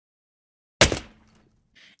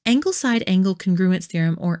Angle-side angle congruence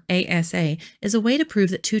theorem, or ASA, is a way to prove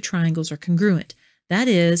that two triangles are congruent. That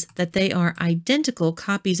is, that they are identical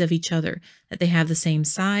copies of each other, that they have the same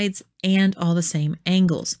sides and all the same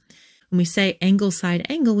angles. When we say angle-side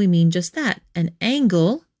angle, we mean just that, an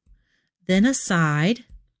angle, then a side,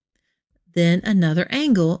 then another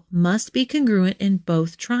angle must be congruent in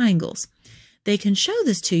both triangles. They can show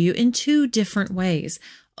this to you in two different ways.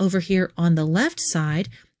 Over here on the left side,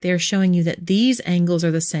 they're showing you that these angles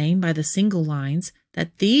are the same by the single lines,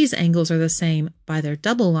 that these angles are the same by their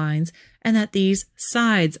double lines, and that these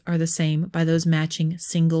sides are the same by those matching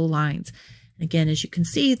single lines. Again, as you can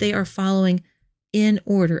see, they are following in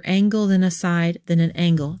order, angle, then a side, then an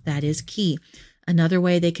angle. That is key. Another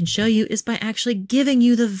way they can show you is by actually giving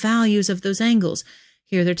you the values of those angles.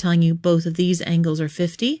 Here they're telling you both of these angles are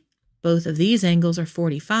 50, both of these angles are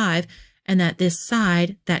 45, and that this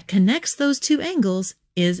side that connects those two angles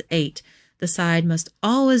is 8. The side must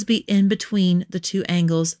always be in between the two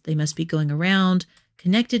angles. They must be going around,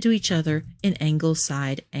 connected to each other in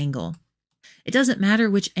angle-side angle. It doesn't matter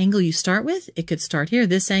which angle you start with. It could start here,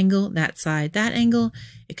 this angle, that side, that angle.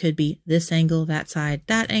 It could be this angle, that side,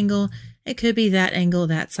 that angle. It could be that angle,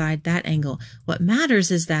 that side, that angle. What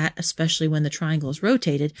matters is that, especially when the triangle is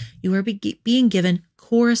rotated, you are being given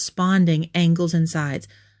corresponding angles and sides.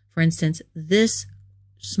 For instance, this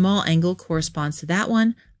small angle corresponds to that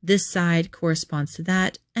one, this side corresponds to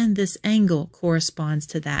that, and this angle corresponds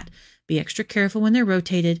to that. Be extra careful when they're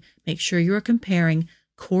rotated. Make sure you are comparing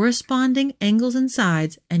corresponding angles and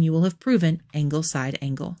sides, and you will have proven angle-side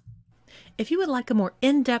angle. If you would like a more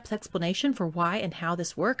in-depth explanation for why and how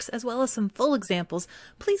this works, as well as some full examples,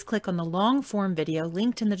 please click on the long-form video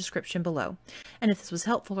linked in the description below. And if this was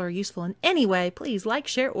helpful or useful in any way, please like,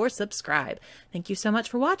 share, or subscribe. Thank you so much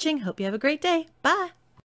for watching. Hope you have a great day. Bye!